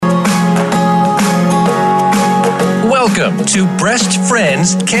Welcome to Breast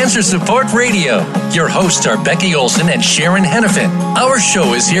Friends Cancer Support Radio. Your hosts are Becky Olson and Sharon Hennepin. Our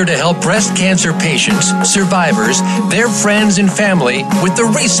show is here to help breast cancer patients, survivors, their friends and family with the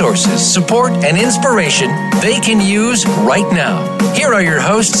resources, support, and inspiration they can use right now. Here are your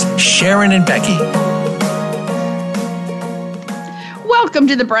hosts, Sharon and Becky. Welcome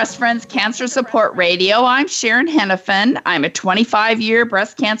to the Breast Friends Cancer Support Radio. I'm Sharon Hennepin. I'm a 25-year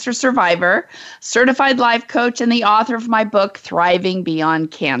breast cancer survivor, certified life coach, and the author of my book, Thriving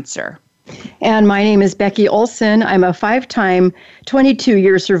Beyond Cancer. And my name is Becky Olson. I'm a 5-time,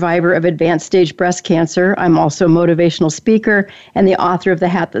 22-year survivor of advanced stage breast cancer. I'm also a motivational speaker and the author of The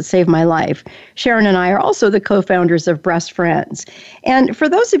Hat That Saved My Life. Sharon and I are also the co-founders of Breast Friends. And for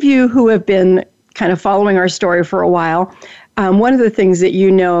those of you who have been kind of following our story for a while, one of the things that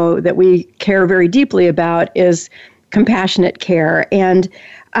you know that we care very deeply about is compassionate care. And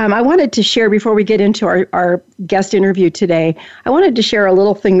I wanted to share, before we get into our guest interview today, I wanted to share a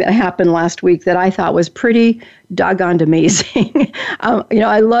little thing that happened last week that I thought was pretty doggone amazing.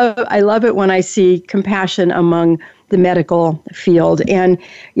 I love it when I see compassion among the medical field. And,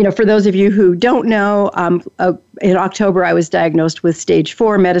 for those of you who don't know, in October, I was diagnosed with stage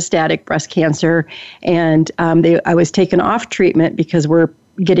 4 metastatic breast cancer, and I was taken off treatment because we're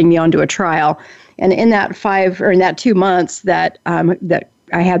getting me onto a trial. And in that 2 months that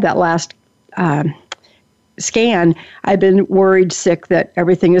I had that last scan, I've been worried sick that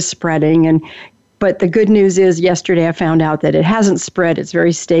everything is spreading. But the good news is yesterday I found out that it hasn't spread. It's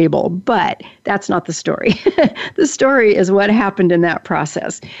very stable. But that's not the story. The story is what happened in that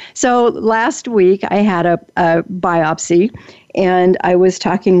process. So last week I had a biopsy, and I was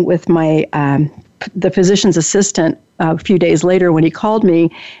talking with the physician's assistant a few days later when he called me,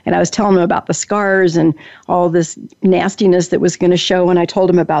 and I was telling him about the scars and all this nastiness that was going to show, and I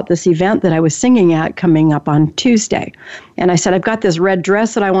told him about this event that I was singing at coming up on Tuesday. And I said, I've got this red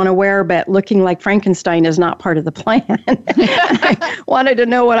dress that I want to wear, but looking like Frankenstein is not part of the plan. I wanted to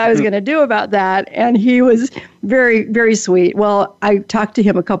know what I was going to do about that, and he was very, very sweet. Well, I talked to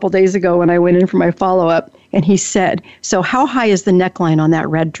him a couple days ago when I went in for my follow-up, and he said, so how high is the neckline on that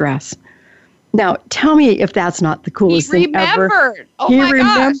red dress? Now, tell me if that's not the coolest thing ever. He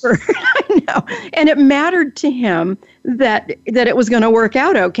remembered. I know. And it mattered to him that it was going to work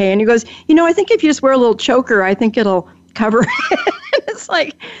out okay. And he goes, I think if you just wear a little choker, I think it'll cover it. It's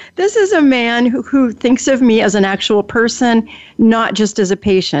like, this is a man who thinks of me as an actual person, not just as a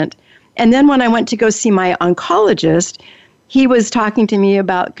patient. And then when I went to go see my oncologist, he was talking to me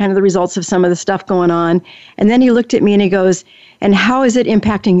about kind of the results of some of the stuff going on. And then he looked at me and he goes, and how is it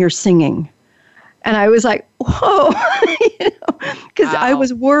impacting your singing? And I was like, whoa, because I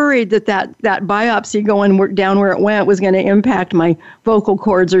was worried that biopsy going down where it went was going to impact my vocal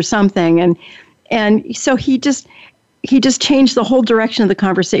cords or something. And so he just changed the whole direction of the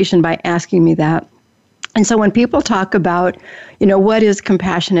conversation by asking me that. And so when people talk about, what is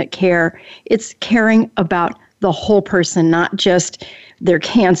compassionate care, it's caring about the whole person, not just their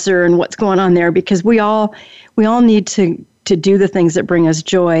cancer and what's going on there, because we all need to do the things that bring us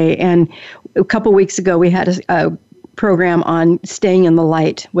joy. And a couple weeks ago, we had a program on staying in the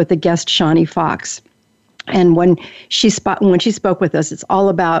light with the guest Shawnee Fox. And when she spoke with us, it's all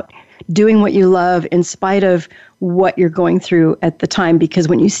about doing what you love in spite of what you're going through at the time, because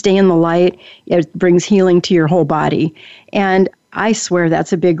when you stay in the light, it brings healing to your whole body. And I swear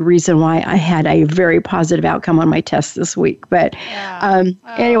that's a big reason why I had a very positive outcome on my test this week. But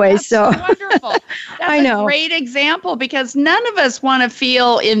anyway, so wonderful. That's I know. A great example, because none of us want to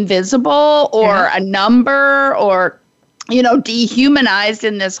feel invisible or a number or dehumanized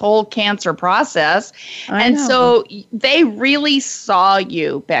in this whole cancer process. And so they really saw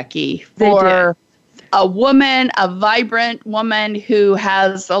you, Becky, for a woman, a vibrant woman who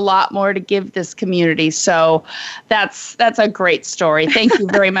has a lot more to give this community. So that's a great story. Thank you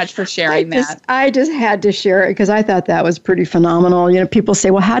very much for sharing that. I just had to share it because I thought that was pretty phenomenal. People say,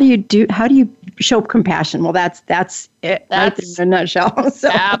 well, how do you show compassion? Well, that's it. That's in a nutshell. So.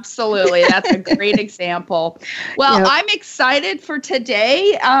 Absolutely. That's a great example. Well, I'm excited for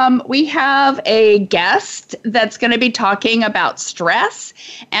today. We have a guest that's going to be talking about stress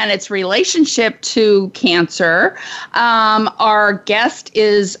and its relationship to cancer. Our guest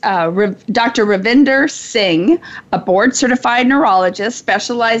is Dr. Ravinder Singh, a board-certified neurologist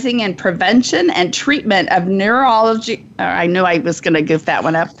specializing in prevention and treatment of neurology. I knew I was going to goof that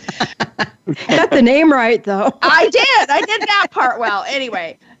one up. Got the name right, though. I did that part well.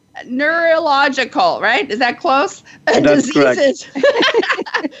 Anyway, neurological, right? Is that close? That's diseases,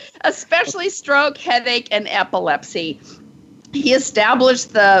 especially stroke, headache, and epilepsy. he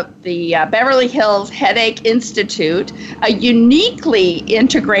established the Beverly Hills Headache Institute, a uniquely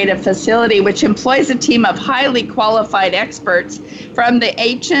integrated facility which employs a team of highly qualified experts from the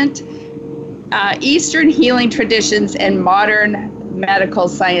ancient Eastern healing traditions and modern medical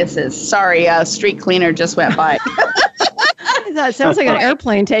sciences. Sorry, a street cleaner just went by. That sounds like an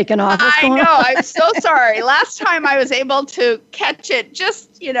airplane taking off. I know. I'm so sorry. Last time I was able to catch it,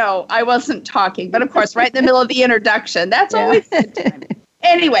 just, I wasn't talking. But of course, right in the middle of the introduction. That's always good time.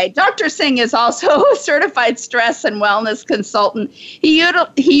 Anyway, Dr. Singh is also a certified stress and wellness consultant. He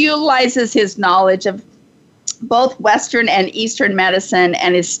utilizes his knowledge of both Western and Eastern medicine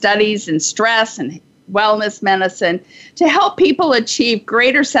and his studies in stress and wellness medicine to help people achieve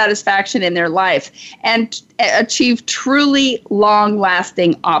greater satisfaction in their life and achieve truly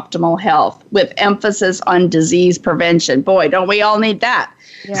long-lasting optimal health with emphasis on disease prevention. Boy, don't we all need that?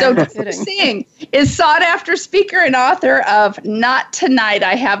 Yeah, so Dr. Singh is sought-after speaker and author of Not Tonight,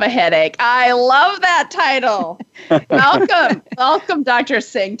 I Have a Headache. I love that title. Welcome, Dr.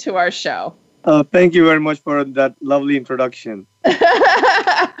 Singh, to our show. Thank you very much for that lovely introduction.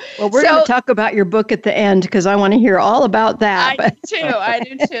 Well, we're going to talk about your book at the end because I want to hear all about that. I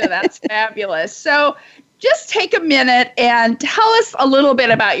do too. That's fabulous. So just take a minute and tell us a little bit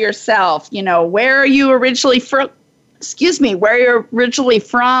about yourself. Where are you originally from? Where you're originally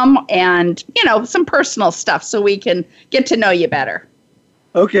from, and, some personal stuff so we can get to know you better.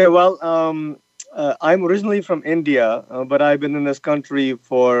 Okay, well, I'm originally from India, but I've been in this country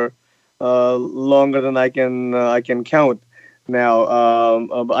for longer than I can count now.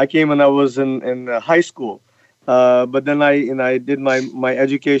 I came when I was in high school, but then I did my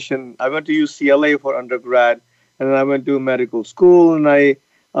education. I went to UCLA for undergrad, and then I went to medical school, and I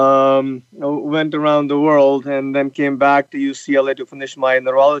went around the world, and then came back to UCLA to finish my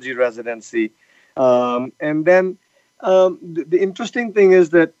neurology residency. And then the interesting thing is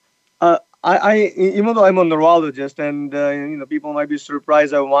that I even though I'm a neurologist, and people might be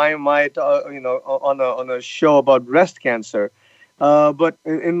surprised at why am I on a show about breast cancer, but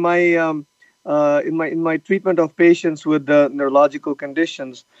in my treatment of patients with neurological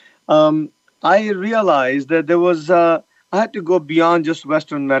conditions, I realized that there was I had to go beyond just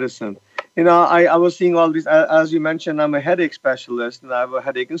Western medicine. I was seeing all these, as you mentioned, I'm a headache specialist and I have a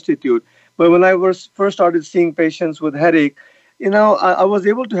headache institute. But when I first started seeing patients with headache, I was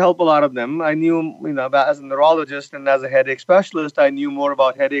able to help a lot of them. I knew, as a neurologist and as a headache specialist, I knew more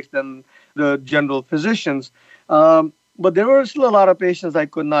about headaches than the general physicians. But there were still a lot of patients I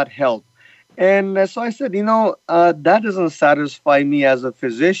could not help. And so I said, that doesn't satisfy me as a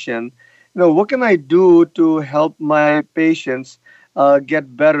physician. What can I do to help my patients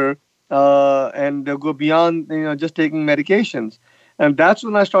get better and go beyond, just taking medications? And that's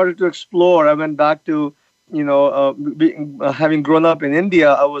when I started to explore. I went back to, having grown up in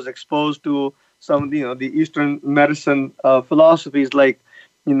India, I was exposed to some, the Eastern medicine philosophies like,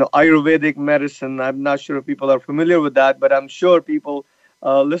 Ayurvedic medicine. I'm not sure if people are familiar with that, but I'm sure people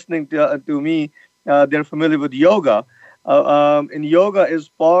listening to me, they're familiar with yoga. And yoga is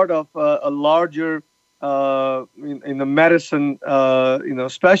part of a larger, in the medicine,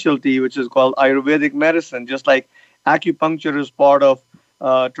 specialty, which is called Ayurvedic medicine, just like acupuncture is part of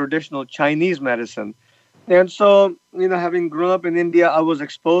traditional Chinese medicine. And so, having grown up in India, I was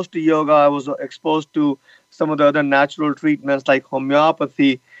exposed to yoga. I was exposed to some of the other natural treatments like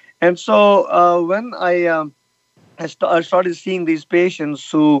homeopathy. And so when I started seeing these patients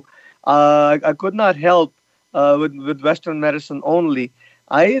who I could not help with Western medicine only,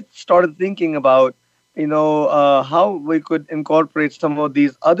 I started thinking about, how we could incorporate some of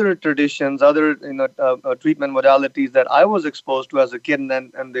these other traditions, other treatment modalities that I was exposed to as a kid,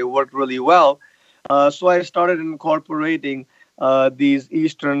 and they worked really well. So I started incorporating these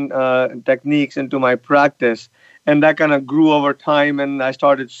Eastern techniques into my practice, and that kind of grew over time, and I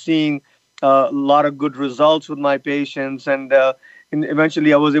started seeing a lot of good results with my patients, and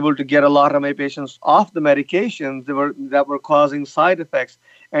eventually I was able to get a lot of my patients off the medications that were causing side effects,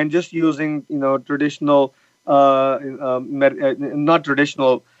 and just using traditional, not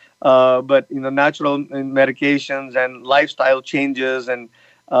traditional, but natural medications and lifestyle changes, and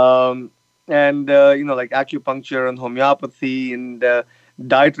like acupuncture and homeopathy and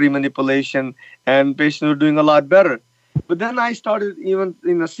dietary manipulation, and patients were doing a lot better. But then I started even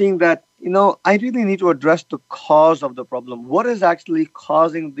seeing that I really need to address the cause of the problem. What is actually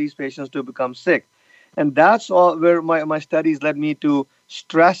causing these patients to become sick? And that's all where my studies led me to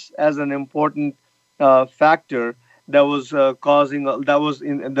stress as an important factor that was causing, that was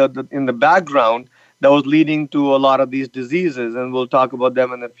in the background, that was leading to a lot of these diseases. And we'll talk about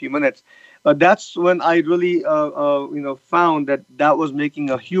them in a few minutes. that's when I really found that was making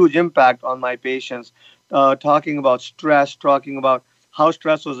a huge impact on my patients. Talking about stress, talking about how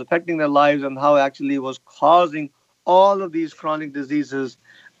stress was affecting their lives and how actually was causing all of these chronic diseases.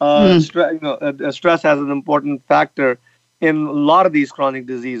 Stress has an important factor in a lot of these chronic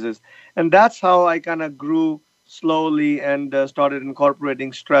diseases. And that's how I kind of grew slowly and started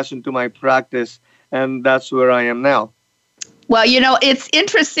incorporating stress into my practice. And that's where I am now. Well, it's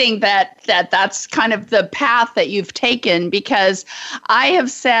interesting that's kind of the path that you've taken, because I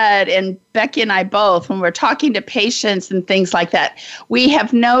have said, and Becky and I both, when we're talking to patients and things like that, we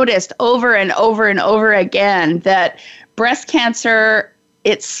have noticed over and over and over again that breast cancer,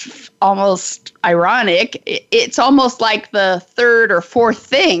 it's almost ironic. It's almost like the third or fourth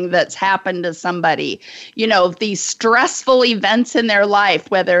thing that's happened to somebody. These stressful events in their life,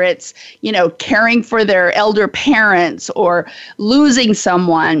 whether it's, caring for their elder parents or losing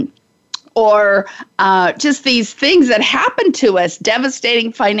someone, or just these things that happen to us,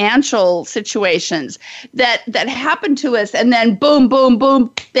 devastating financial situations that happen to us, and then boom, boom,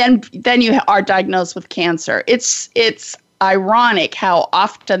 boom, then you are diagnosed with cancer. It's ironic how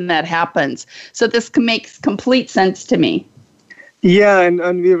often that happens. So this makes complete sense to me. Yeah,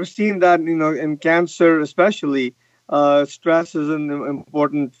 and we've seen that, in cancer especially, stress is an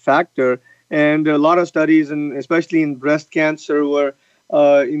important factor. And a lot of studies, and especially in breast cancer, where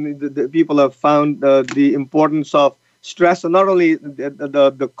the people have found the importance of stress, and not only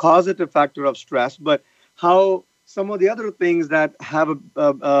the causative factor of stress, but how some of the other things that have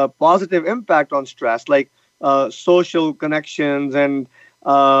a positive impact on stress, like social connections and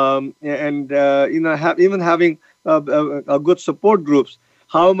even having a good support groups,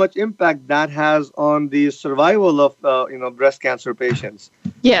 how much impact that has on the survival of breast cancer patients.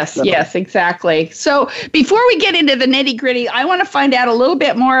 Yes, exactly. So before we get into the nitty-gritty, I want to find out a little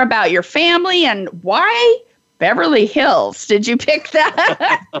bit more about your family and why Beverly Hills. Did you pick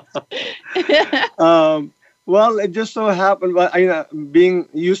that? Well, it just so happened, being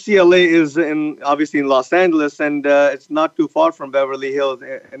UCLA is obviously in Los Angeles, and it's not too far from Beverly Hills.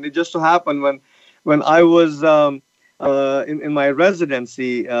 And it just so happened when I was in my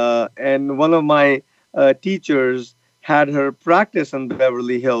residency, and one of my teachers had her practice in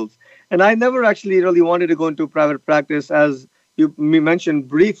Beverly Hills. And I never actually really wanted to go into private practice, as you mentioned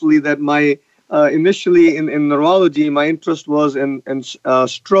briefly, that my initially in neurology, my interest was in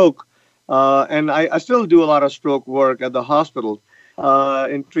stroke. And I still do a lot of stroke work at the hospital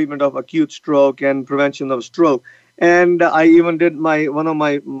in treatment of acute stroke and prevention of stroke. And I even did one of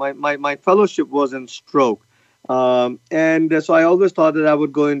my fellowship was in stroke. And so I always thought that I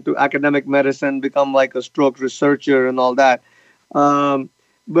would go into academic medicine, become like a stroke researcher and all that.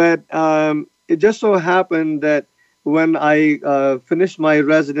 But it just so happened that when I finished my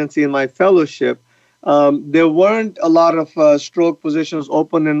residency and my fellowship, there weren't a lot of stroke positions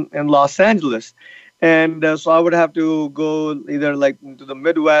open in Los Angeles. And so I would have to go either like to the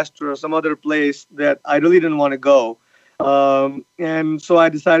Midwest or some other place that I really didn't want to go. And so I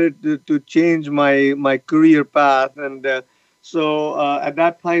decided to change my career path. And so at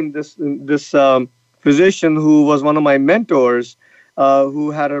that time, this physician who was one of my mentors,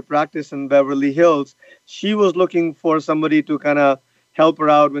 who had her practice in Beverly Hills, she was looking for somebody to kind of help her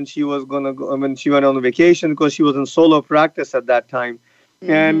out when she was going to go, when she went on vacation, because she was in solo practice at that time.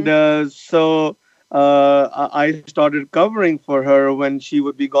 Mm-hmm. And so I started covering for her when she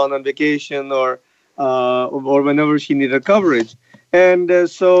would be gone on vacation or whenever she needed coverage. And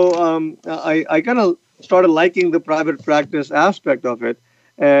so I kind of started liking the private practice aspect of it.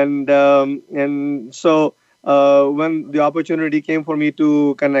 And so when the opportunity came for me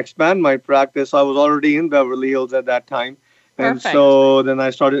to kind of expand my practice, I was already in Beverly Hills at that time. And Perfect. So then I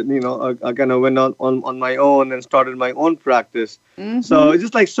started, I kind of went on my own and started my own practice. Mm-hmm. So it's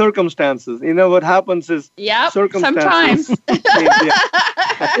just like circumstances. What happens is circumstances. Sometimes.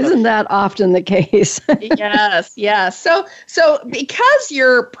 Isn't that often the case? Yes. So because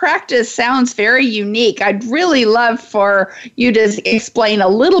your practice sounds very unique, I'd really love for you to explain a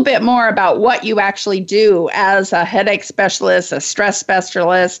little bit more about what you actually do as a headache specialist, a stress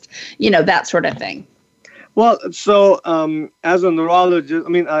specialist, that sort of thing. Well, so as a neurologist,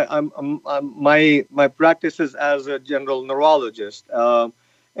 my practice is as a general neurologist,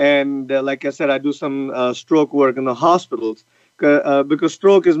 and like I said, I do some stroke work in the hospitals because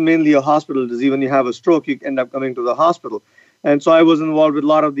stroke is mainly a hospital disease. When you have a stroke, you end up coming to the hospital, and so I was involved with a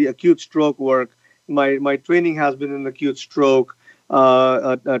lot of the acute stroke work. My training has been in acute stroke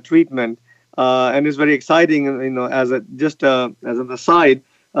treatment, and it's very exciting. As an aside.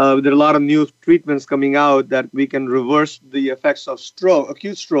 There are a lot of new treatments coming out that we can reverse the effects of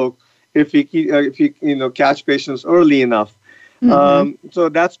acute stroke, if we catch patients early enough. So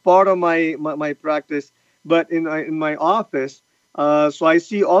that's part of my practice. But in my office, so I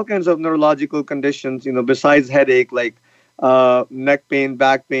see all kinds of neurological conditions, besides headache, like neck pain,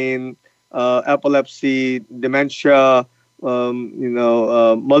 back pain, epilepsy, dementia,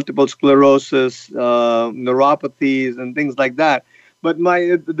 multiple sclerosis, neuropathies, and things like that. But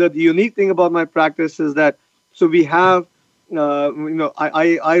the unique thing about my practice is that we have,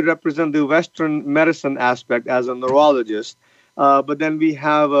 I represent the Western medicine aspect as a neurologist, but then we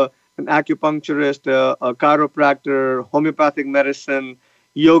have an acupuncturist, a chiropractor, homeopathic medicine,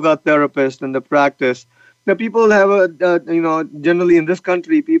 yoga therapist in the practice. Now, people have generally in this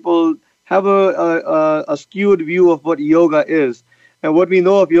country, people have a skewed view of what yoga is. And what we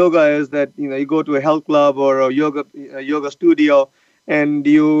know of yoga is that, you go to a health club or a yoga studio, and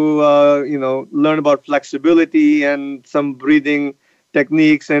you learn about flexibility and some breathing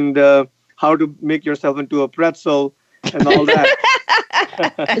techniques and how to make yourself into a pretzel and all that.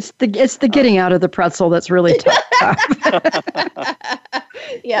 It's the getting out of the pretzel that's really tough.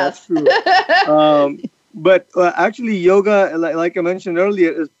 Yes. That's true. But actually, yoga, like I mentioned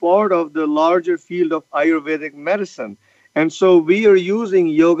earlier, is part of the larger field of Ayurvedic medicine. And so we are using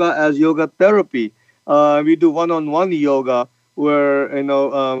yoga as yoga therapy. We do one-on-one yoga where,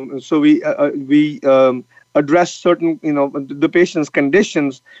 so we address certain, the patient's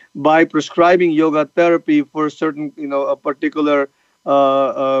conditions by prescribing yoga therapy for certain, particular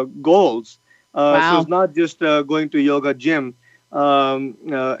goals. Wow. So it's not just going to yoga gym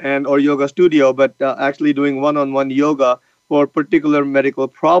or yoga studio, but actually doing one-on-one yoga for particular medical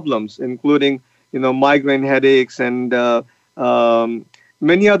problems, including, migraine headaches and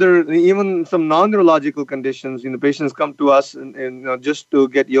many other, even some non-neurological conditions. Patients come to us and just to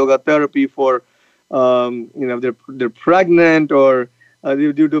get yoga therapy for, they're pregnant or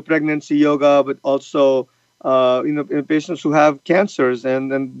they do pregnancy yoga, but also, patients who have cancers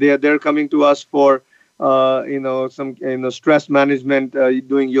and they're coming to us for, some stress management,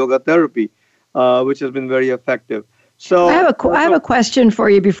 doing yoga therapy, which has been very effective. So I have a question for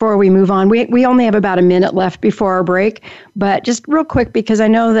you before we move on. We only have about a minute left before our break, but just real quick, because I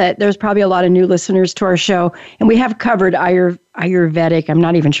know that there's probably a lot of new listeners to our show, and we have covered Ayurvedic. I'm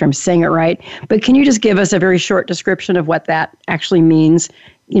not even sure I'm saying it right, but can you just give us a very short description of what that actually means?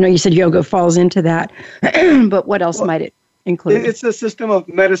 You said yoga falls into that, but what else might it include? It's a system of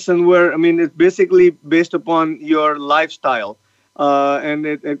medicine where, it's basically based upon your lifestyle. And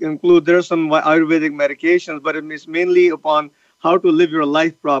it includes, there are some Ayurvedic medications, but it's mainly upon how to live your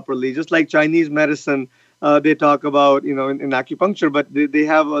life properly. Just like Chinese medicine, they talk about, in acupuncture, but they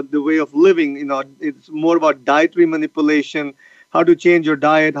have the way of living. It's more about dietary manipulation, how to change your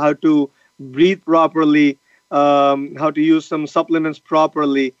diet, how to breathe properly, how to use some supplements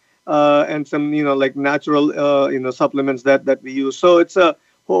properly, and some, like natural, supplements that we use. So it's a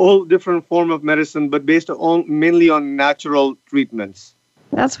whole different form of medicine, but based mainly on natural treatments.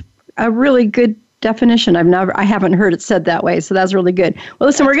 That's a really good definition. I haven't heard it said that way, so that's really good. Well,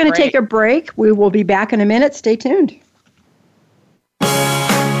 listen, we're going to take a break. We will be back in a minute. Stay tuned.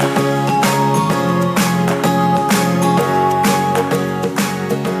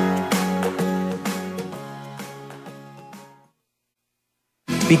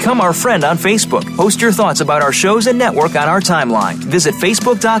 Become our friend on Facebook. Post your thoughts about our shows and network on our timeline. Visit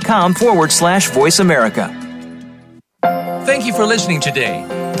Facebook.com/Voice America. Thank you for listening today.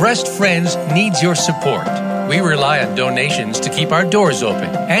 Breast Friends needs your support. We rely on donations to keep our doors open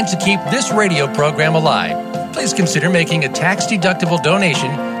and to keep this radio program alive. Please consider making a tax-deductible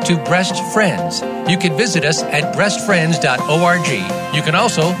donation to Breast Friends. You can visit us at breastfriends.org. You can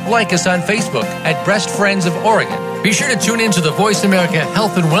also like us on Facebook at Breast Friends of Oregon. Be sure to tune in to the Voice America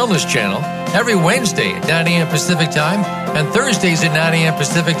Health and Wellness channel every Wednesday at 9 a.m. Pacific Time and Thursdays at 9 a.m.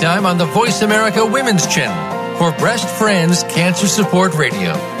 Pacific Time on the Voice America Women's channel for Breast Friends Cancer Support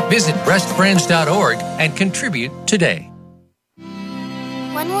Radio. Visit breastfriends.org and contribute today.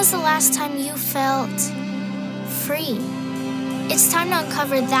 When was the last time you felt free? It's time to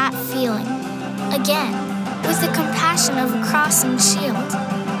uncover that feeling again with the compassion of a cross and shield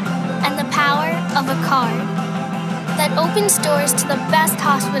and the power of a card that opens doors to the best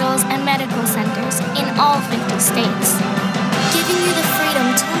hospitals and medical centers in all 50 states, giving you the freedom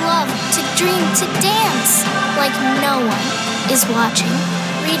to love, to dream, to dance like no one is watching.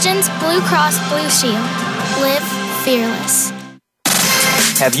 Regions Blue Cross Blue Shield. Live fearless.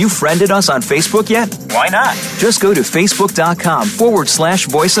 Have you friended us on Facebook yet? Why not? Just go to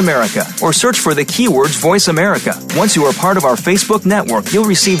facebook.com/Voice America or search for the keywords Voice America. Once you are part of our Facebook network, you'll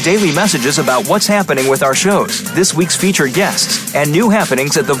receive daily messages about what's happening with our shows, this week's featured guests, and new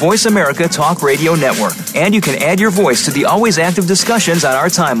happenings at the Voice America Talk Radio Network. And you can add your voice to the always active discussions on our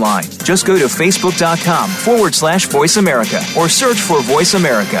timeline. Just go to facebook.com/Voice America or search for Voice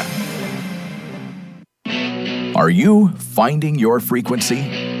America. Are you finding your frequency?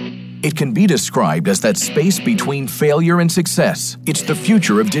 It can be described as that space between failure and success. It's the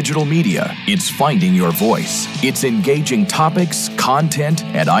future of digital media. It's finding your voice. It's engaging topics, content,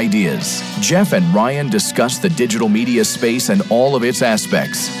 and ideas. Jeff and Ryan discuss the digital media space and all of its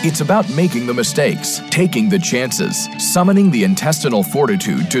aspects. It's about making the mistakes, taking the chances, summoning the intestinal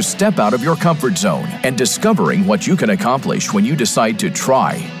fortitude to step out of your comfort zone, and discovering what you can accomplish when you decide to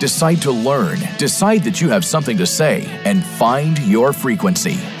try, decide to learn, decide that you have something to say, and find your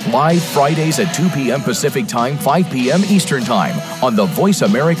frequency. Live Fridays at 2 p.m. Pacific Time, 5 p.m. Eastern Time on the Voice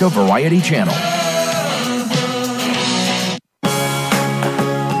America Variety Channel.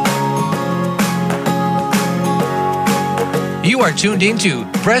 You are tuned into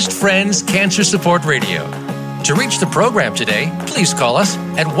Breast Friends Cancer Support Radio. To reach the program today, please call us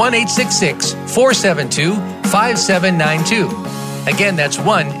at 1-866-472-5792. Again, that's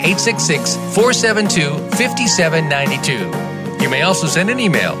 1-866-472-5792. You may also send an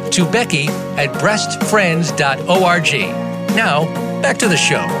email to becky@breastfriends.org. Now, back to the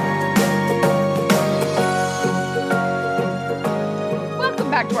show. Welcome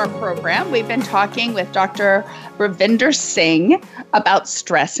back to our program. We've been talking with Dr. Ravinder Singh about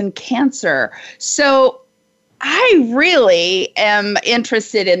stress and cancer. So I really am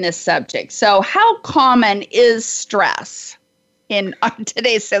interested in this subject. So how common is stress in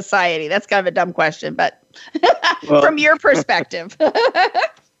today's society? That's kind of a dumb question, but from your perspective.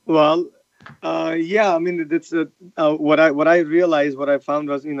 Well, yeah, I mean, it's what I realized, what I found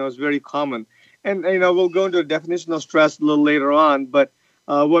was, it's very common. And, we'll go into the definition of stress a little later on, but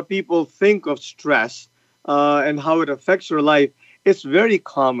what people think of stress and how it affects your life, it's very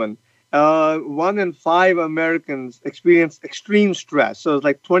common. 1 in 5 Americans experience extreme stress. So it's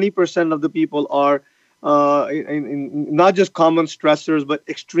like 20% of the people are in not just common stressors, but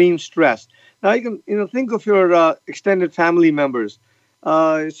extreme stress. Now you can, think of your extended family members.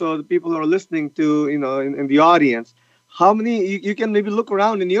 So the people who are listening to, in the audience, how many, you can maybe look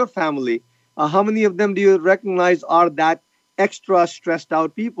around in your family. How many of them do you recognize are that extra stressed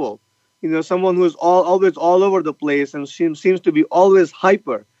out people? Someone who is always all over the place and seems to be always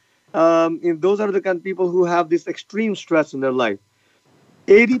hyper. Those are the kind of people who have this extreme stress in their life.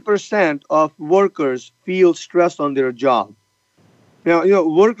 80% of workers feel stress on their job. Now,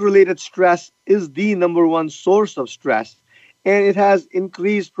 work-related stress is the number one source of stress, and it has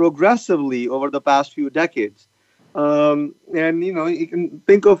increased progressively over the past few decades. And, you can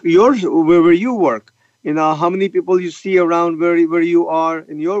think of where you work. How many people you see around where you are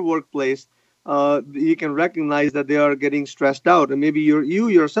in your workplace, you can recognize that they are getting stressed out, and maybe you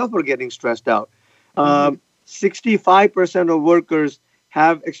yourself are getting stressed out. 65% of workers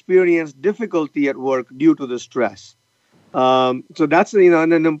have experienced difficulty at work due to the stress. So that's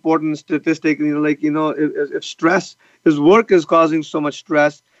an important statistic. If stress, if work is causing so much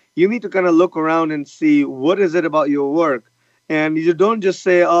stress, you need to kind of look around and see what is it about your work, and you don't just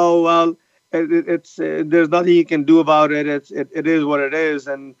say, "Oh well, it's there's nothing you can do about it. It is what it is,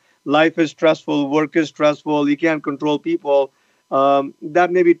 and life is stressful, work is stressful. You can't control people."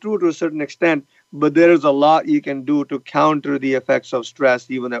 That may be true to a certain extent, but there is a lot you can do to counter the effects of stress,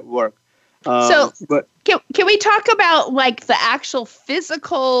 even at work. But can we talk about like the actual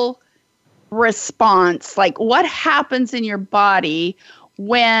physical response, like what happens in your body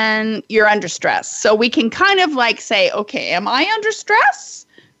when you're under stress? So we can kind of like say, okay, am I under stress?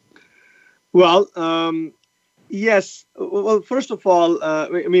 Well, yes. Well, first of all,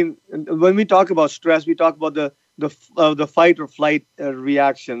 when we talk about stress, we talk about the fight or flight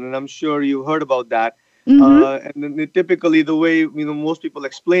reaction, and I'm sure you heard about that. And then typically, the way most people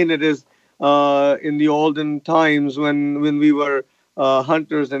explain it is in the olden times when we were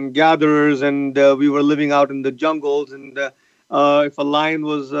hunters and gatherers, and we were living out in the jungles, and if a lion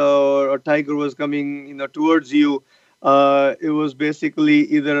was or a tiger was coming towards you, it was basically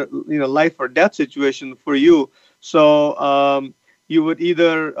either life or death situation for you. So you would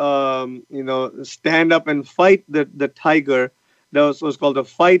either stand up and fight the tiger. That was called a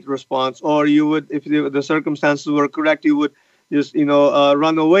fight response, or you would, if the circumstances were correct, you would just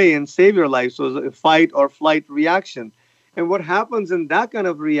run away and save your life. So it's a fight or flight reaction. And what happens in that kind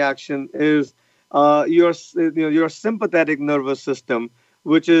of reaction is your sympathetic nervous system,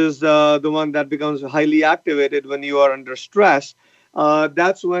 which is the one that becomes highly activated when you are under stress.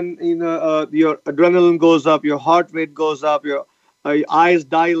 That's when your adrenaline goes up, your heart rate goes up, your eyes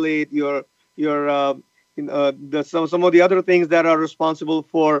dilate, some of the other things that are responsible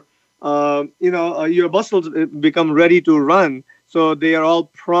for your muscles become ready to run, so they are all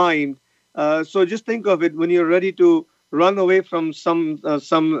primed. So just think of it, when you're ready to run away from some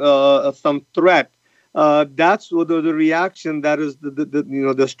threat. That's the reaction that is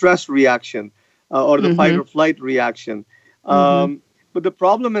the stress reaction or the fight or flight reaction. But the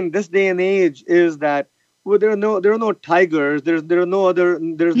problem in this day and age is that there are no tigers. There's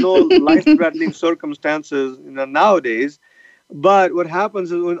no life-threatening circumstances nowadays. But what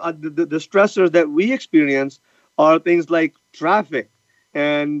happens is when the stressors that we experience are things like traffic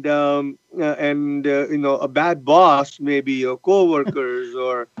and a bad boss, maybe, or coworkers,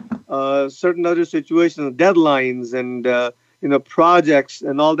 or certain other situations, deadlines, and projects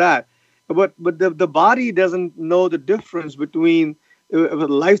and all that. But the body doesn't know the difference between a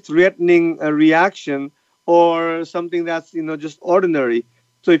life-threatening reaction or something that's just ordinary.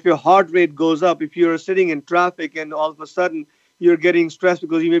 So if your heart rate goes up, if you're sitting in traffic and all of a sudden you're getting stressed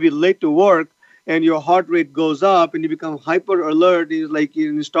because you may be late to work, and your heart rate goes up and you become hyper alert,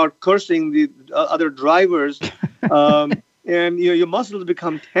 you start cursing the other drivers, and your muscles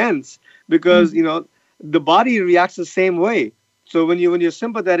become tense because the body reacts the same way. So when your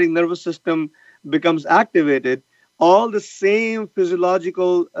sympathetic nervous system becomes activated, all the same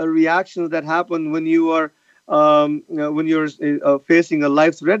physiological reactions that happen when you're facing a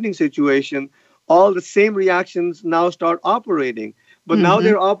life-threatening situation, all the same reactions now start operating. But now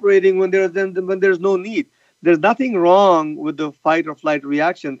they're operating when there's no need. There's nothing wrong with the fight or flight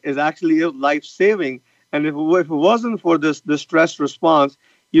reaction. It's actually life-saving. And if it wasn't for the stress response,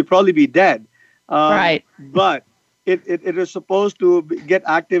 you'd probably be dead. Right. But it is supposed to get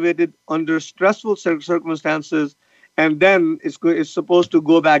activated under stressful circumstances, and then it's supposed to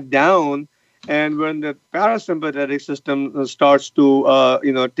go back down. And when the parasympathetic system starts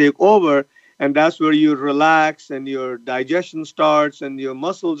to take over, and that's where you relax and your digestion starts and your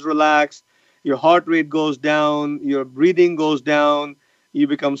muscles relax, your heart rate goes down, your breathing goes down, you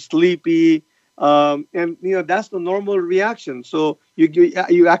become sleepy. And that's the normal reaction. So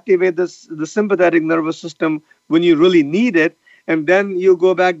you activate the sympathetic nervous system when you really need it, and then you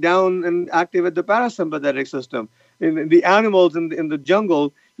go back down and activate the parasympathetic system. In the animals in the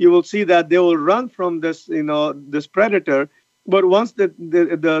jungle, you will see that they will run from this predator. But once the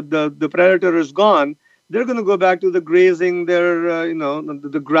predator is gone, they're going to go back to the grazing,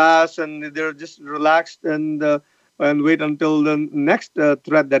 the grass, and they're just relaxed and wait until the next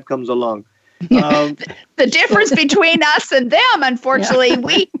threat that comes along. The difference between us and them, unfortunately,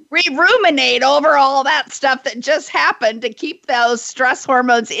 we ruminate over all that stuff that just happened to keep those stress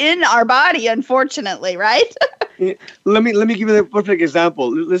hormones in our body, unfortunately, right? Let me give you the perfect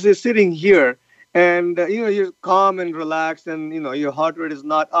example. Let's say sitting here, and you're calm and relaxed, and your heart rate is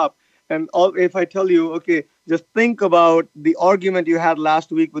not up. And if I tell you, okay, just think about the argument you had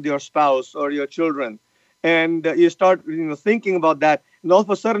last week with your spouse or your children, and you start thinking about that, and all of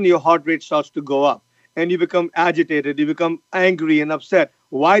a sudden your heart rate starts to go up, and you become agitated, you become angry and upset.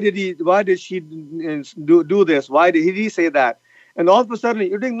 Why did she do this? Why did he say that? And all of a sudden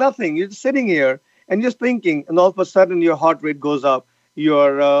you're doing nothing. You're just sitting here and just thinking, and all of a sudden your heart rate goes up.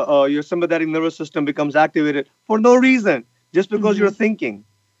 Your sympathetic nervous system becomes activated for no reason, just because you're thinking.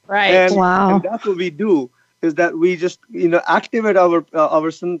 Right. And that's what we do, is that we just activate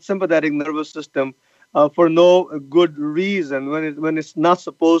our sympathetic nervous system for no good reason when it's not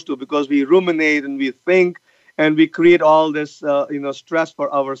supposed to, because we ruminate and we think and we create all this stress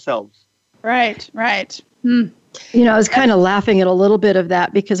for ourselves. Right. I was kind of laughing at a little bit of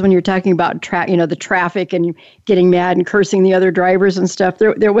that, because when you're talking about the traffic and getting mad and cursing the other drivers and stuff,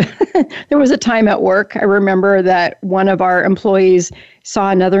 there was a time at work, I remember, that one of our employees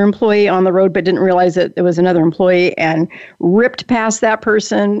saw another employee on the road but didn't realize that it was another employee, and ripped past that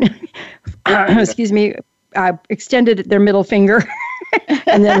person, extended their middle finger,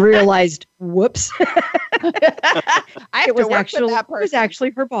 and then realized, whoops. It was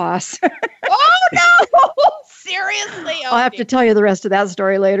actually her boss. Oh, no! Seriously? I'll have to tell you the rest of that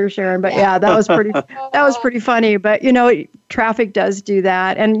story later, Sharon. But yeah, that was pretty funny. But, traffic does do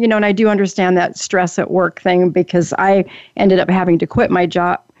that. And, and I do understand that stress at work thing, because I ended up having to quit my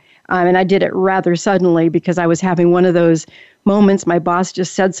job And I did it rather suddenly because I was having one of those moments. My boss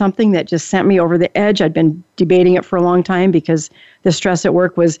just said something that just sent me over the edge. I'd been debating it for a long time because the stress at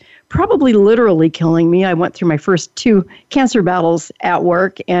work was probably literally killing me. I went through my first 2 cancer battles at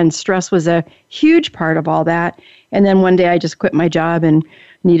work, and stress was a huge part of all that. And then one day I just quit my job and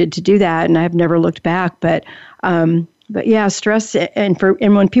needed to do that, and I've never looked back. But yeah, stress, and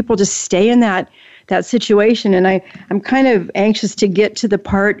when people just stay in that situation, and I'm kind of anxious to get to the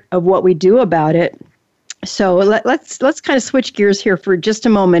part of what we do about it. So let's kind of switch gears here for just a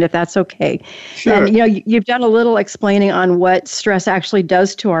moment, if that's okay. Sure. And you've done a little explaining on what stress actually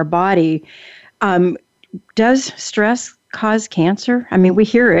does to our body. Does stress cause cancer? I mean, we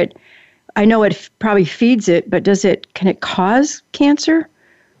hear it. I know it probably feeds it, but can it cause cancer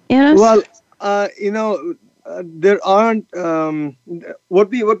in us? Well, there aren't. What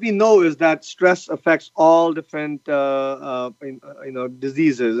we know is that stress affects all different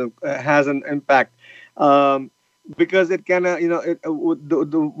diseases and has an impact. Because it can,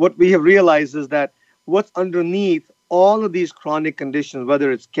 what we have realized is that what's underneath all of these chronic conditions,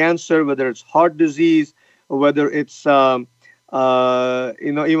 whether it's cancer, whether it's heart disease, or whether it's even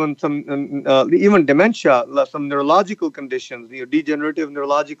dementia, some neurological conditions, degenerative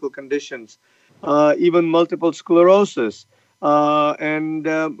neurological conditions, even multiple sclerosis, and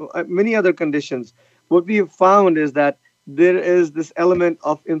many other conditions. What we have found is that there is this element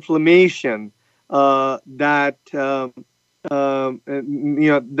of inflammation that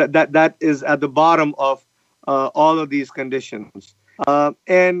is at the bottom of all of these conditions,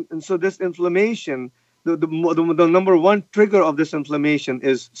 and so this inflammation, the number one trigger of this inflammation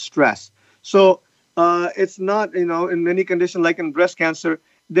is stress. So it's not, in many conditions like in breast cancer,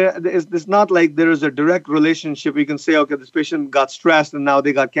 it's not like there is a direct relationship. We can say, okay, this patient got stressed and now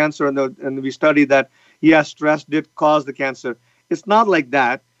they got cancer, and we studied that, yes, stress did cause the cancer. It's not like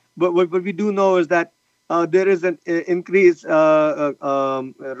that. But what we do know is that there is an increased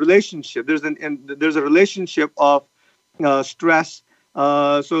relationship. There's a relationship of stress.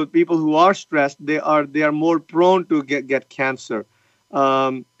 So people who are stressed, they are more prone to get cancer.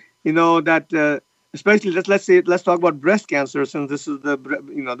 Especially let's talk about breast cancer, since this is the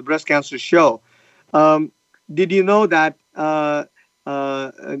breast cancer show. Did you know that the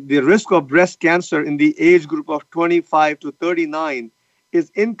risk of breast cancer in the age group of 25 to 39 is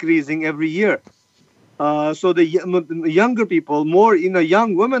increasing every year? So the younger people, more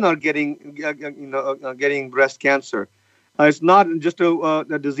young women are getting breast cancer. It's not just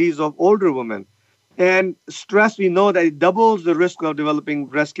a disease of older women. And stress, we know that it doubles the risk of developing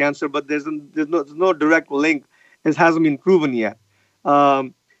breast cancer, but there's no direct link. It hasn't been proven yet.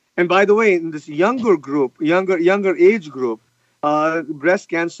 And by the way, in this younger age group, breast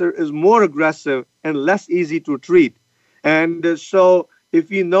cancer is more aggressive and less easy to treat. And so if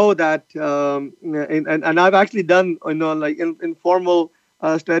you know that, and I've actually done, informal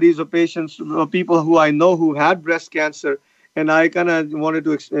studies of patients, people who I know who had breast cancer, and I kind of wanted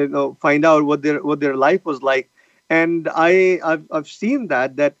to find out what their life was like, and I've seen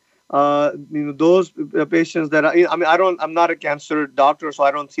that those patients that I'm not a cancer doctor, so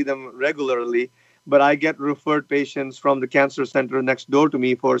I don't see them regularly, but I get referred patients from the cancer center next door to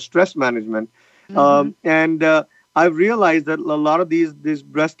me for stress management, and I've realized that a lot of these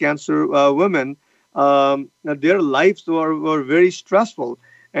breast cancer women, their lives were very stressful,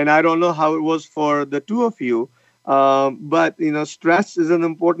 and I don't know how it was for the two of you. But stress is an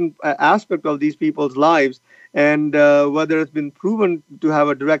important aspect of these people's lives, and whether it's been proven to have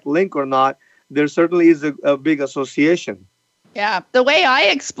a direct link or not, there certainly is a big association. Yeah, the way I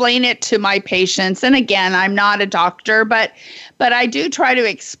explain it to my patients, and again, I'm not a doctor, but I do try to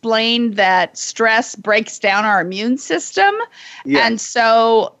explain that stress breaks down our immune system, and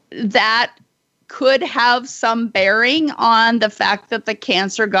so that could have some bearing on the fact that the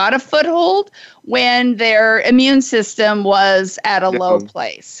cancer got a foothold when their immune system was at a low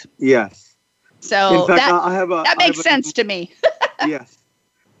place. Yes. So in fact, that makes sense to me. Yes.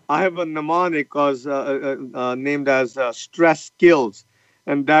 I have a mnemonic named as stress kills.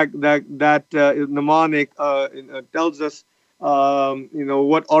 And that mnemonic tells us,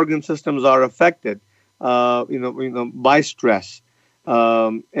 what organ systems are affected, by stress.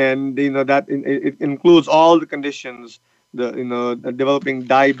 And that it includes all the conditions, developing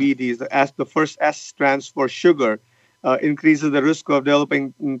diabetes. The first S stands for sugar, increases the risk of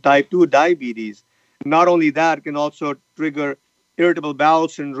developing type 2 diabetes. Not only that, it can also trigger irritable bowel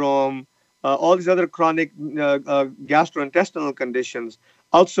syndrome, all these other chronic gastrointestinal conditions,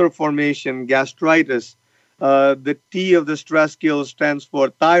 ulcer formation, gastritis. The T of the stress kill stands for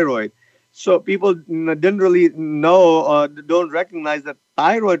thyroid. So people didn't really know, don't recognize that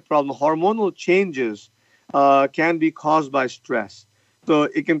thyroid problem, hormonal changes can be caused by stress. So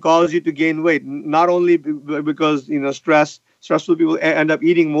it can cause you to gain weight, not only because, stressful people end up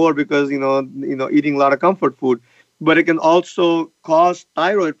eating more because, eating a lot of comfort food, but it can also cause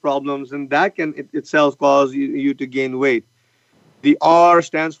thyroid problems, and that can itself cause you to gain weight. The R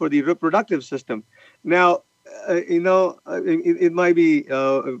stands for the reproductive system. Now, it might be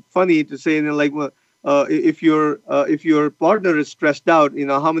funny to say, if your partner is stressed out,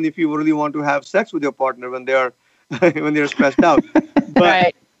 how many of you really want to have sex with your partner when they're stressed out?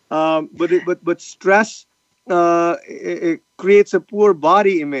 But but stress it creates a poor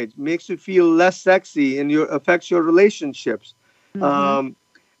body image, makes you feel less sexy, and affects your relationships. Mm-hmm.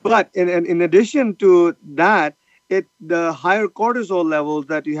 But in addition to that, the higher cortisol levels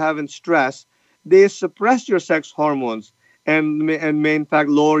that you have in stress, they suppress your sex hormones and may in fact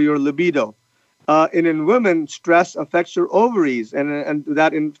lower your libido. And in women, stress affects your ovaries, and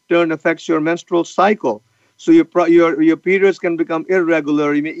that in turn affects your menstrual cycle. So your periods can become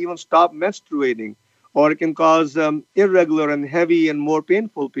irregular. You may even stop menstruating, or it can cause irregular and heavy and more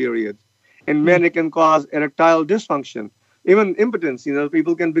painful periods. In men, it can cause erectile dysfunction, even impotence.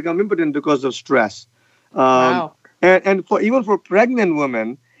 People can become impotent because of stress. Wow. And even for pregnant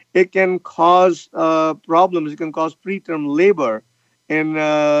women, it can cause problems. It can cause preterm labor in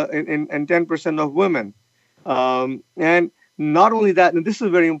 10% of women. And not only that, and this is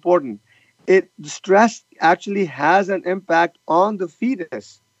very important, stress actually has an impact on the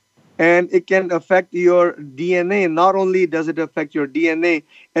fetus, and it can affect your DNA. Not only does it affect your DNA,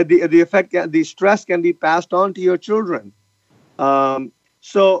 the stress can be passed on to your children.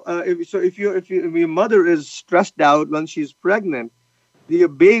 So if your mother is stressed out when she's pregnant, the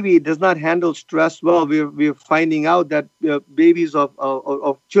baby does not handle stress well. We're finding out that babies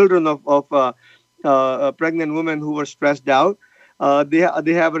of children of pregnant women who were stressed out,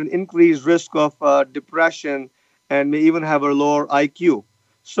 they have an increased risk of depression and may even have a lower IQ.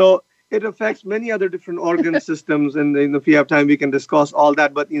 So it affects many other different organ systems, and if we have time, we can discuss all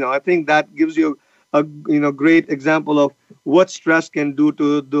that. But I think that gives you a great example of what stress can do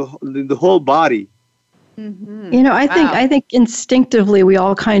to the whole body. Mm-hmm. I think instinctively we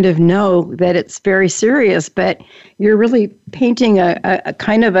all kind of know that it's very serious, but you're really painting a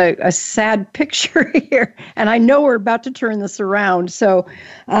kind of a sad picture here. And I know we're about to turn this around. So,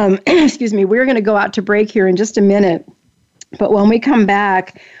 excuse me, we're going to go out to break here in just a minute. But when we come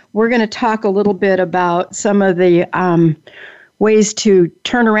back, we're going to talk a little bit about some of the ways to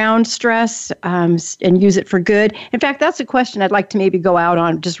turn around stress and use it for good. In fact, that's a question I'd like to maybe go out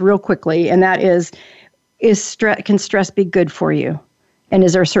on just real quickly, and that is can stress be good for you? And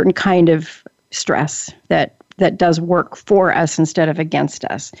is there a certain kind of stress that does work for us instead of against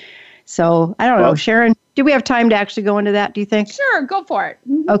us? So I don't know, Sharon, do we have time to actually go into that, do you think? Sure, go for it.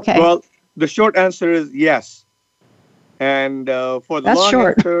 Mm-hmm. Okay. Well, the short answer is yes. And for the long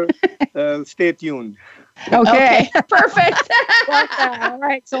answer, stay tuned. Okay. Perfect. All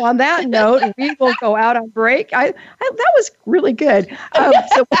right. So on that note, we will go out on break. That was really good.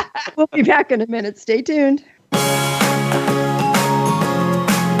 So we'll be back in a minute. Stay tuned.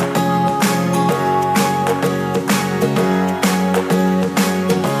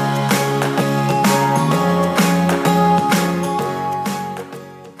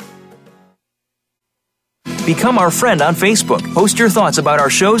 Become our friend on Facebook. Post your thoughts about our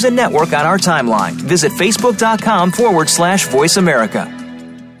shows and network on our timeline. Visit Facebook.com/Voice America.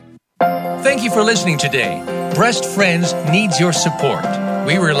 Thank you for listening today. Breast Friends needs your support.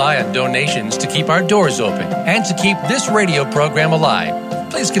 We rely on donations to keep our doors open and to keep this radio program alive.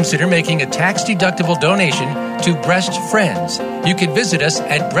 Please consider making a tax-deductible donation to Breast Friends. You can visit us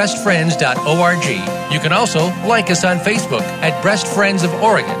at breastfriends.org. You can also like us on Facebook at Breast Friends of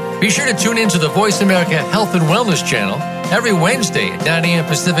Oregon. Be sure to tune in to the Voice America Health and Wellness channel every Wednesday at 9 a.m.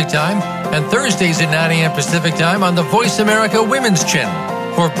 Pacific Time and Thursdays at 9 a.m. Pacific Time on the Voice America Women's channel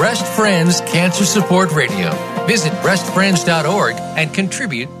for Breast Friends Cancer Support Radio. Visit breastfriends.org and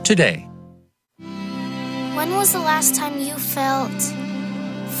contribute today. When was the last time you felt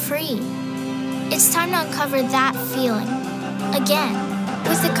free? It's time to uncover that feeling again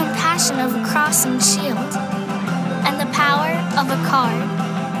with the compassion of a cross and shield and the power of a card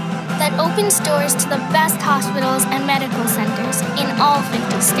that opens doors to the best hospitals and medical centers in all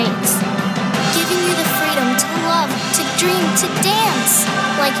 50 states, giving you the freedom to love, to dream, to dance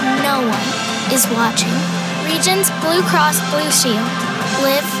like no one is watching. Regents Blue Cross Blue Shield.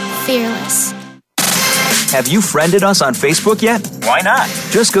 Live fearless. Have you friended us on Facebook yet? Why not?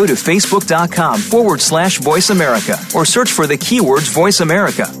 Just go to facebook.com/Voice America or search for the keywords Voice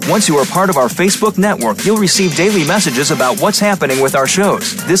America. Once you are part of our Facebook network, you'll receive daily messages about what's happening with our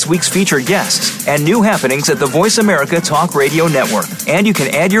shows, this week's featured guests, and new happenings at the Voice America Talk Radio Network. And you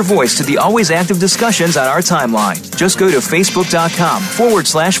can add your voice to the always active discussions on our timeline. Just go to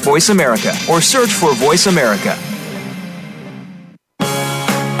facebook.com/Voice America or search for Voice America.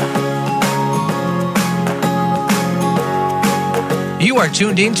 You are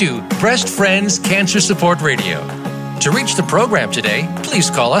tuned into Breast Friends Cancer Support Radio. To reach the program today,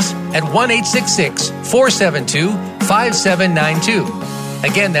 please call us at 1-866-472-5792.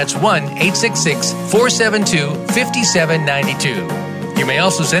 Again, that's 1-866-472-5792. You may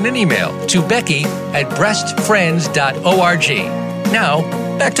also send an email to becky@breastfriends.org. Now,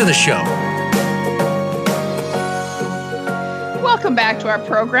 back to the show. Welcome back to our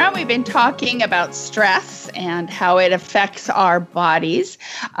program. We've been talking about stress and how it affects our bodies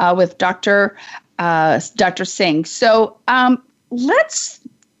with Dr. Singh. So let's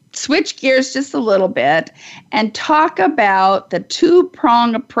switch gears just a little bit and talk about the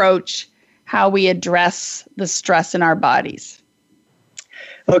two-prong approach, how we address the stress in our bodies.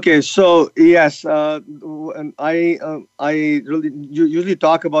 Okay, so yes, and I really usually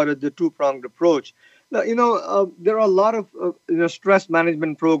talk about it, the two-pronged approach. Now, there are a lot of stress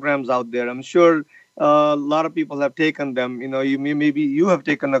management programs out there. I'm sure a lot of people have taken them. Maybe you have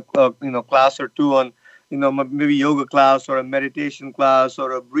taken a class or two on maybe yoga class or a meditation class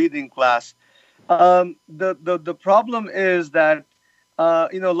or a breathing class. The problem is that a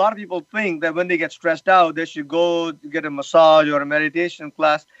lot of people think that when they get stressed out, they should go get a massage or a meditation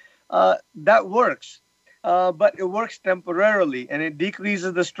class. That works, but it works temporarily, and it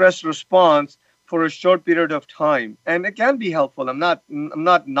decreases the stress response for a short period of time, and it can be helpful. I'm not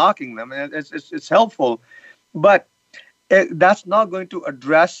knocking them. It's helpful, but that's not going to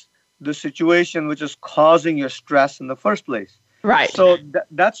address the situation which is causing your stress in the first place. Right. So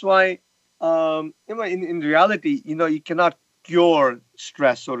that's why, in reality, you cannot cure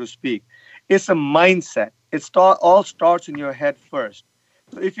stress, so to speak. It's a mindset. All starts in your head first.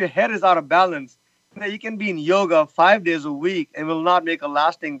 So if your head is out of balance, you can be in yoga 5 days a week and will not make a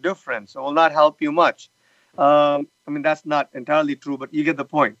lasting difference. It will not help you much. That's not entirely true, but you get the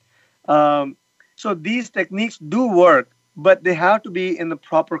point. So these techniques do work, but they have to be in the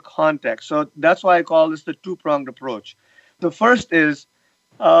proper context. So that's why I call this the two-pronged approach. The first is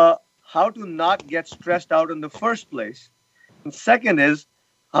how to not get stressed out in the first place. And second is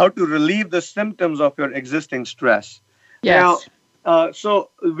how to relieve the symptoms of your existing stress. Yes. Now,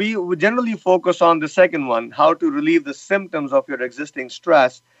 so we generally focus on the second one, how to relieve the symptoms of your existing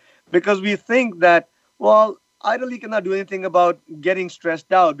stress, because we think that, well, I really cannot do anything about getting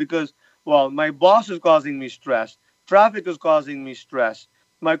stressed out because, well, my boss is causing me stress, traffic is causing me stress,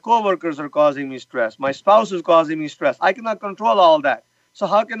 my coworkers are causing me stress, my spouse is causing me stress. I cannot control all that. So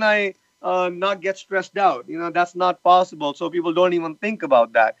how can I not get stressed out? That's not possible. So people don't even think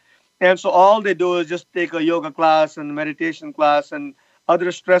about that. And so all they do is just take a yoga class and meditation class and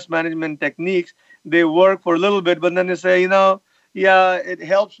other stress management techniques. They work for a little bit, but then they say, yeah, it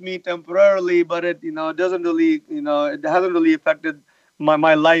helps me temporarily, but it, doesn't really, it hasn't really affected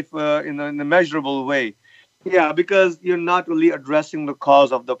my life in a measurable way. Yeah, because you're not really addressing the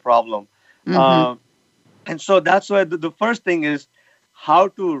cause of the problem. Mm-hmm. And so that's why the first thing is how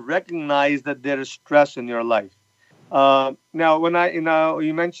to recognize that there is stress in your life. Now, when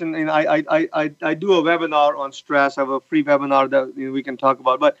you mentioned, I do a webinar on stress. I have a free webinar that we can talk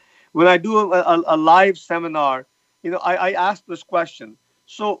about. But when I do a live seminar, I ask this question.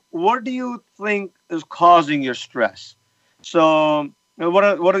 So, what do you think is causing your stress? So,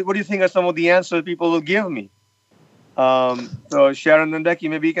 what do you think are some of the answers people will give me? So Sharon and Becky,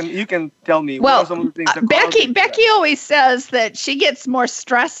 maybe you can tell me. Well, what are some of the things that Becky always says that she gets more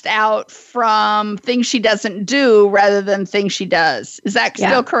stressed out from things she doesn't do rather than things she does. Is that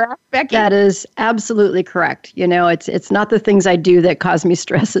still correct, Becky? That is absolutely correct. It's not the things I do that cause me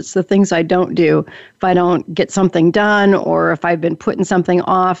stress. It's the things I don't do. If I don't get something done or if I've been putting something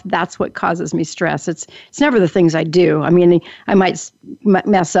off, that's what causes me stress. It's never the things I do. I mean, I might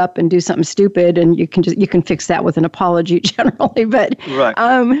mess up and do something stupid, and you can fix that with an apology generally, but right.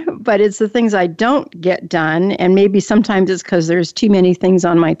 But it's the things I don't get done, and maybe sometimes it's because there's too many things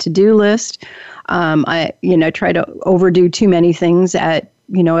on my to-do list. I try to overdo too many things at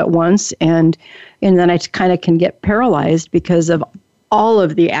once, and then I kind of can get paralyzed because of all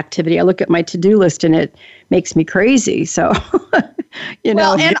of the activity. I look at my to-do list and it makes me crazy. So,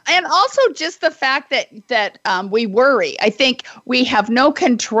 Well, and also just the fact that we worry. I think we have no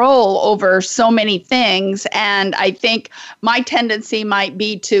control over so many things. And I think my tendency might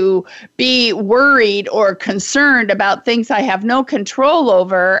be to be worried or concerned about things I have no control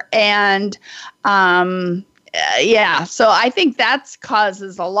over. And so I think that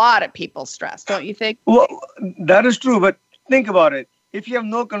causes a lot of people stress, don't you think? Well, that is true. But think about it. If you have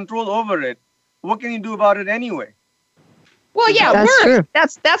no control over it, what can you do about it anyway? Well, yeah, that's worry. True.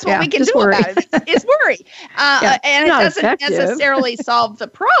 That's what we can do worry. about it. It's worry, and it doesn't effective. necessarily solve the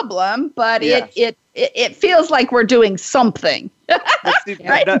problem, but Yes. it feels like we're doing something.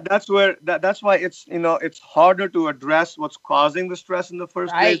 Right? That's why it's harder to address what's causing the stress in the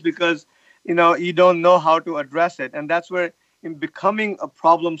first place, because you don't know how to address it, and that's where in becoming a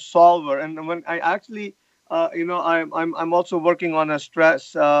problem solver. And when I actually I'm also working on a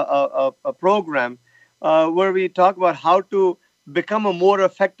stress a program where we talk about how to become a more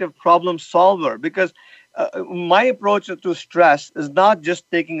effective problem solver, because my approach to stress is not just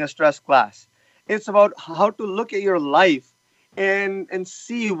taking a stress class. It's about how to look at your life and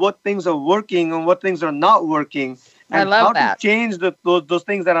see what things are working and what things are not working, and how to change those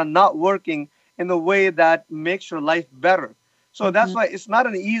things that are not working in a way that makes your life better. So that's why it's not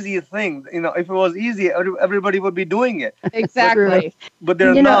an easy thing. If it was easy, everybody would be doing it. Exactly. But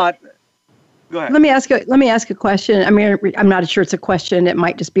they're not. Go ahead. Let me ask a question. I mean, I'm not sure it's a question. It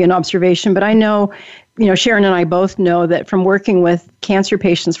might just be an observation. But I know, Sharon and I both know that from working with cancer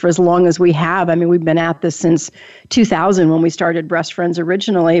patients for as long as we have. I mean, we've been at this since 2000 when we started Breast Friends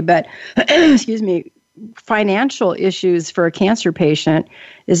originally. But excuse me. Financial issues for a cancer patient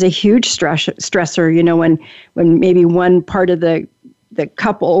is a huge stressor. When maybe one part of the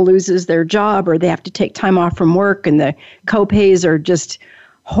couple loses their job, or they have to take time off from work, and the co-pays are just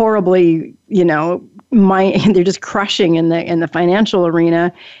horribly, they're just crushing in the financial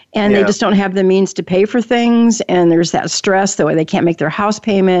arena, and they just don't have the means to pay for things, and there's that stress the way they can't make their house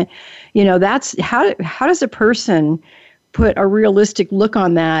payment. That's how does a person put a realistic look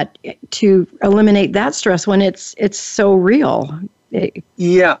on that to eliminate that stress when it's so real?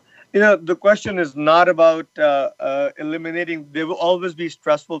 The question is not about eliminating. There will always be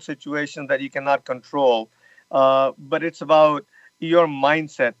stressful situations that you cannot control, but it's about your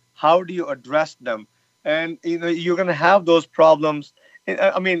mindset. How do you address them? And you're going to have those problems.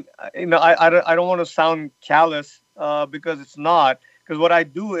 I mean, I don't want to sound callous because it's not. Because what I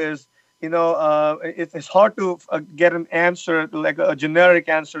do is, it's hard to get an answer, like a generic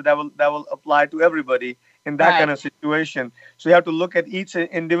answer that will apply to everybody in that kind of situation. So you have to look at each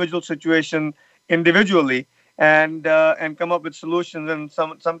individual situation individually and come up with solutions. And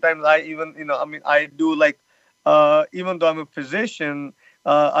sometimes I even I do, like even though I'm a physician,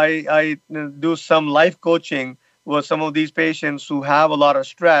 I do some life coaching with some of these patients who have a lot of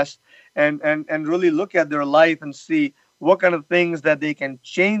stress, and really look at their life and see what kind of things that they can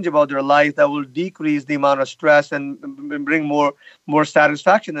change about their life that will decrease the amount of stress and bring more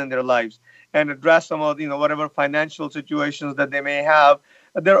satisfaction in their lives, and address some of whatever financial situations that they may have.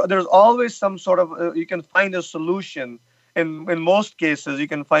 There's always some sort of you can find a solution. In most cases, you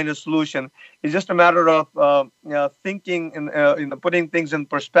can find a solution. It's just a matter of thinking and putting things in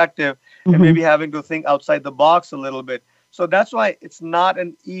perspective, and maybe having to think outside the box a little bit. So that's why it's not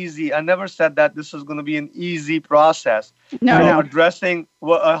an easy. I never said that this is going to be an easy process. No. Addressing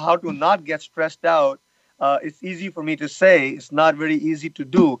how to not get stressed out. It's easy for me to say. It's not very easy to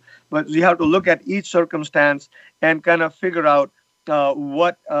do. But you have to look at each circumstance and kind of figure out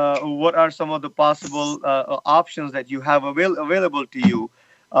what are some of the possible options that you have available to you,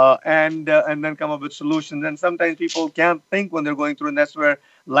 and then come up with solutions. And sometimes people can't think when they're going through, and that's where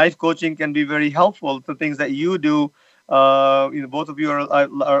life coaching can be very helpful. The things that you do. Both of you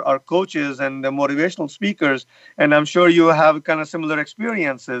are coaches and motivational speakers, and I'm sure you have kind of similar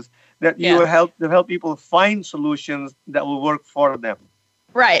experiences that you help people find solutions that will work for them.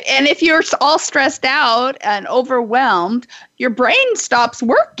 Right. And if you're all stressed out and overwhelmed, your brain stops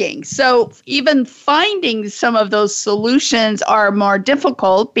working. So even finding some of those solutions are more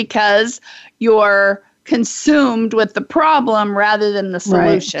difficult because you're consumed with the problem rather than the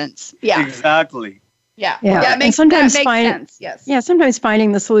solutions. Right. Yeah. Exactly. Yeah. That makes sense. Yes. Yeah. Sometimes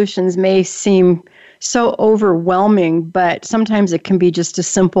finding the solutions may seem so overwhelming, but sometimes it can be just as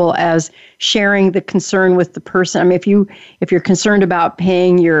simple as sharing the concern with the person. I mean, if you're concerned about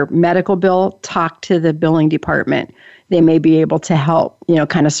paying your medical bill, talk to the billing department. they may be able to help,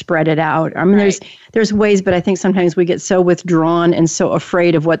 kind of spread it out. I mean, there's ways, but I think sometimes we get so withdrawn and so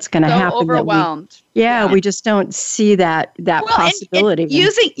afraid of what's going to happen. Overwhelmed. We just don't see that possibility. And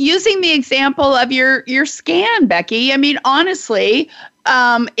using the example of your scan, Becky, I mean, honestly,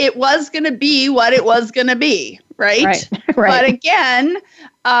 it was going to be what it was going to be, right? Right. But again,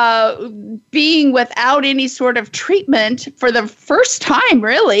 being without any sort of treatment for the first time,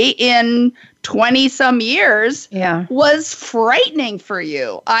 really, in 20 some years was frightening for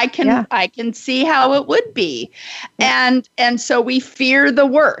you. I can see how it would be. And so we fear the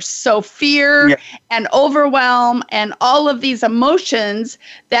worst. So fear and overwhelm and all of these emotions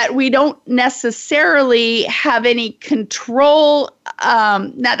that we don't necessarily have any control.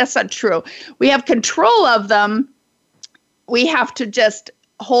 That's not true. We have control of them. We have to just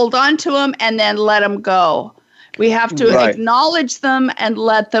hold on to them and then let them go. We have to acknowledge them and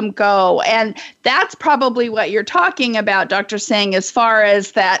let them go. And that's probably what you're talking about, Dr. Singh, as far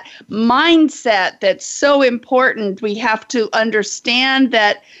as that mindset that's so important. We have to understand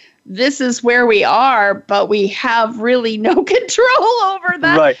that this is where we are, but we have really no control over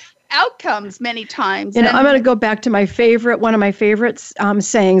that outcomes many times. I'm going to go back to one of my favorite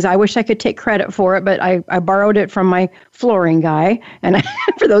sayings. I wish I could take credit for it, but I borrowed it from my flooring guy. And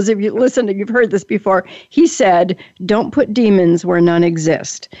for those of you listening, you've heard this before. He said, "Don't put demons where none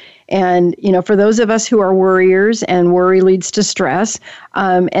exist." And, for those of us who are worriers, and worry leads to stress,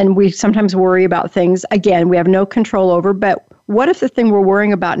 and we sometimes worry about things, again, we have no control over, but what if the thing we're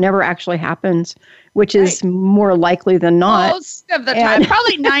worrying about never actually happens, which is more likely than not? Most of the time,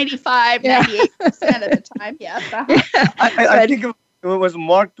 probably 95, 98% of the time, yes. I think it was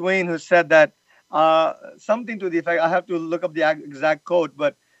Mark Twain who said that, something to the effect, I have to look up the exact quote,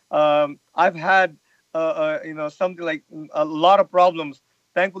 but I've had, something like a lot of problems.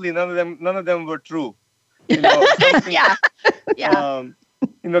 Thankfully, none of them were true. They were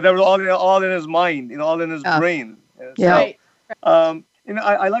all in his mind, all in his brain. I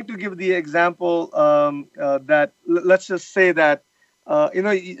like to give the example that let's just say that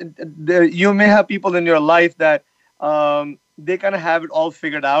you may have people in your life that they kind of have it all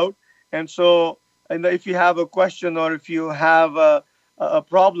figured out, and so if you have a question or if you have a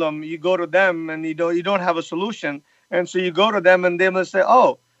problem, you go to them and you don't have a solution, and so you go to them and they must say,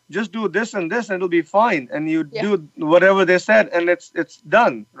 "Oh, just do this and this and it'll be fine," and you do whatever they said and it's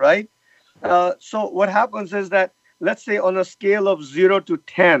done, right? So what happens is that, let's say on a scale of 0 to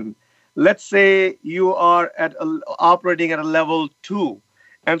 10, let's say you are operating at a level 2.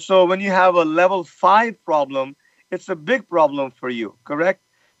 And so when you have a level 5 problem, it's a big problem for you, correct?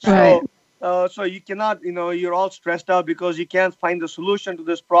 So, so you cannot, you're all stressed out because you can't find the solution to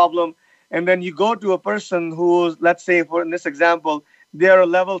this problem. And then you go to a person who's, let's say in this example, they're a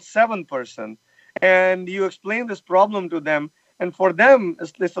level 7 person, and you explain this problem to them. And for them,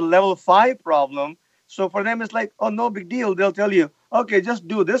 it's a level 5 problem. So for them, it's like, oh, no big deal. They'll tell you, okay, just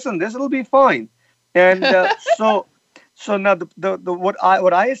do this and this, it'll be fine. And so now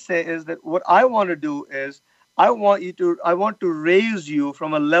what I say is that what I want to do is I want to raise you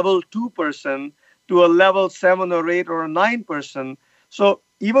from a level 2 person to a level 7 or 8 or a 9 person. So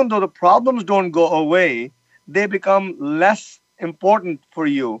even though the problems don't go away, they become less important for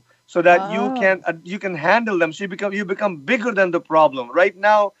you, so that you can handle them. So you become bigger than the problem. Right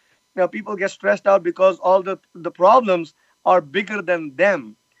now, people get stressed out because all the problems are bigger than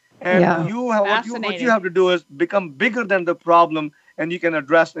them. And what you have to do is become bigger than the problem, and you can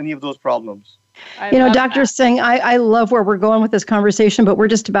address any of those problems. Dr. Singh, I love where we're going with this conversation, but we're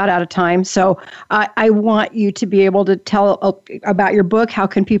just about out of time. So I want you to be able to tell about your book. How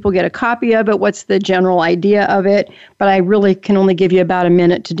can people get a copy of it? What's the general idea of it? But I really can only give you about a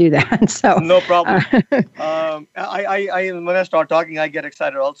minute to do that. So no problem. I when I start talking, I get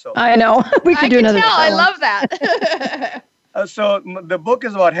excited also. I know. We could do another. I love that. So the book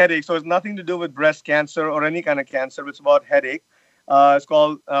is about headache. So it's nothing to do with breast cancer or any kind of cancer. It's about headache. It's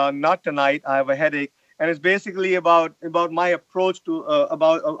called Not Tonight, I Have a Headache. And it's basically about my approach to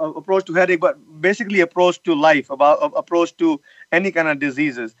approach to headache, but basically approach to life, about approach to any kind of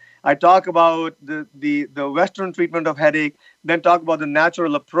diseases. I talk about the Western treatment of headache, then talk about the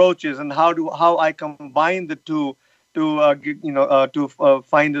natural approaches and how I combine the two to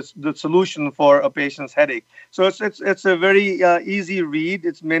find the solution for a patient's headache. So it's a very easy read.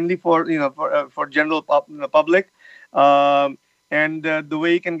 It's mainly for general public. And the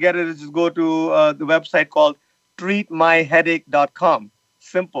way you can get it is just go to the website called treatmyheadache.com.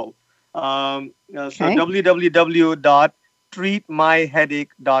 Simple. So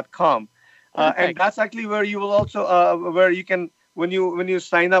www.treatmyheadache.com. And that's actually where you will also where you can when you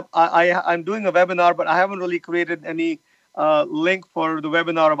sign up, I'm doing a webinar, but I haven't really created any link for the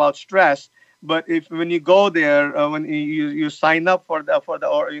webinar about stress. But when you go there, when you sign up for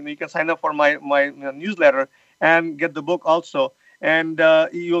or you can sign up for my newsletter and get the book also, and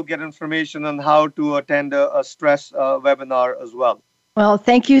you'll get information on how to attend a stress webinar as well. Well,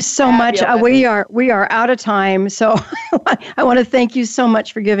 thank you so much. We are out of time, so I want to thank you so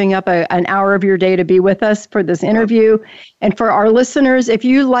much for giving up an hour of your day to be with us for this interview. And for our listeners, if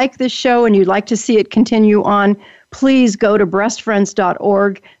you like this show and you'd like to see it continue on, please go to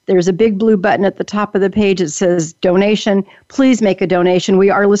breastfriends.org. There's a big blue button at the top of the page that says donation. Please make a donation. We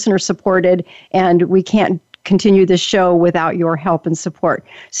are listener supported, and we can't continue this show without your help and support.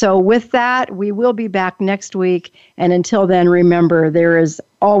 So with that, we will be back next week. And until then, remember, there is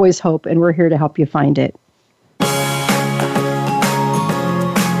always hope, and we're here to help you find it.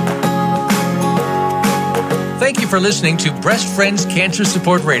 Thank you for listening to Breast Friends Cancer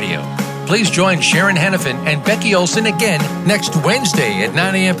Support Radio. Please join Sharon Henifin and Becky Olson again next Wednesday at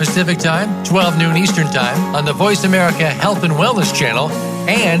 9 a.m. Pacific Time, 12 noon Eastern Time on the Voice America Health and Wellness Channel,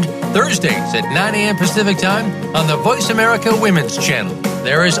 and Thursdays at 9 a.m. Pacific Time on the Voice America Women's Channel.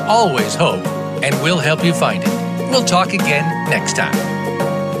 There is always hope, and we'll help you find it. We'll talk again next time.